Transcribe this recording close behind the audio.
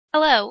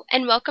Hello,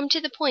 and welcome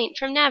to The Point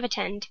from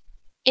Navitend.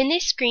 In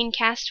this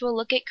screencast, we'll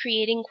look at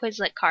creating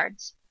Quizlet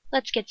cards.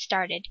 Let's get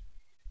started.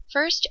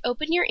 First,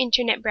 open your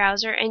internet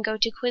browser and go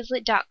to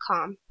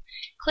Quizlet.com.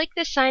 Click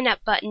the Sign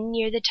Up button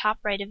near the top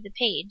right of the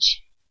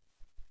page.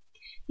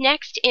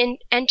 Next,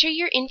 enter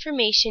your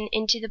information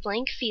into the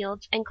blank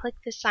fields and click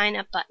the Sign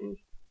Up button.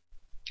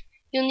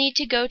 You'll need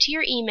to go to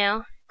your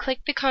email,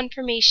 click the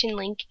confirmation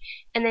link,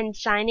 and then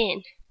sign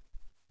in.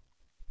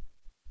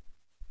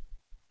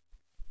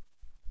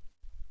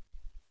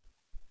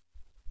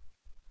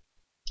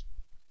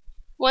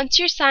 Once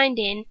you're signed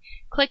in,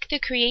 click the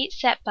Create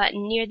Set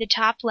button near the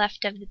top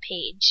left of the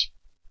page.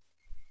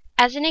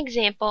 As an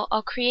example,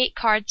 I'll create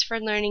cards for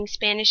learning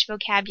Spanish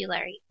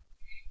vocabulary.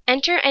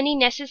 Enter any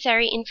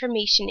necessary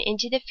information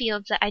into the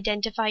fields that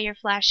identify your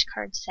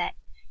flashcard set.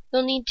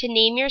 You'll need to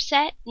name your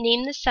set,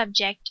 name the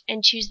subject,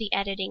 and choose the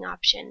editing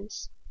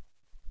options.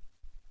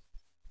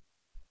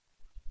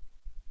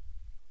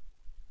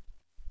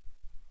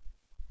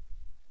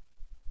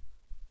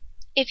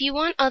 If you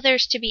want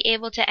others to be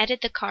able to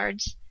edit the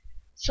cards,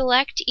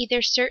 select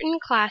either certain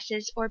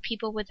classes or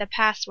people with a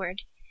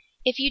password.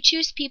 If you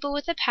choose people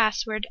with a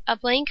password, a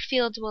blank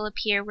field will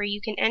appear where you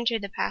can enter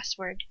the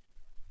password.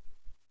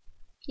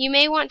 You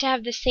may want to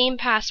have the same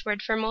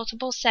password for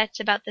multiple sets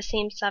about the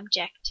same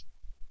subject.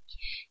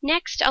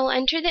 Next, I'll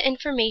enter the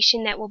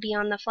information that will be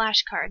on the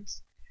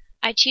flashcards.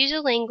 I choose a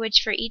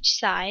language for each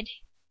side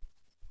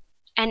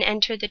and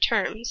enter the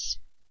terms.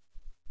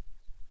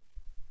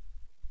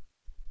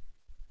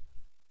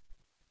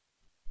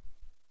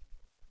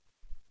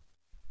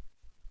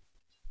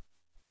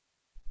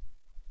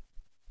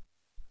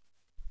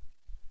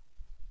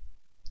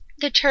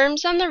 The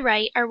terms on the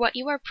right are what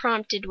you are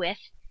prompted with,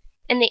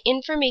 and the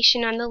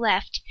information on the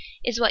left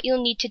is what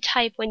you'll need to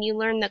type when you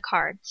learn the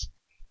cards.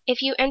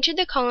 If you enter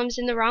the columns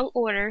in the wrong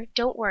order,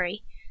 don't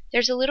worry.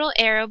 There's a little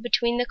arrow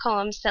between the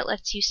columns that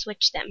lets you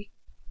switch them.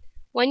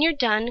 When you're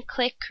done,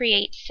 click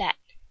Create Set.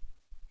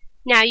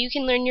 Now you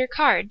can learn your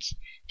cards.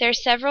 There are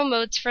several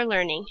modes for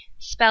learning: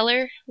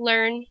 Speller,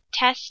 Learn,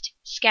 Test,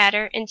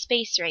 Scatter, and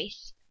Space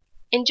Race.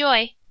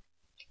 Enjoy!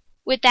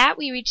 With that,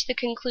 we reach the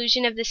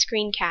conclusion of the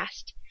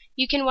screencast.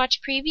 You can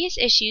watch previous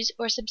issues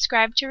or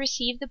subscribe to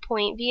receive The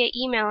Point via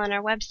email on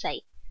our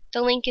website.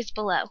 The link is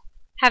below.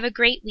 Have a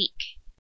great week.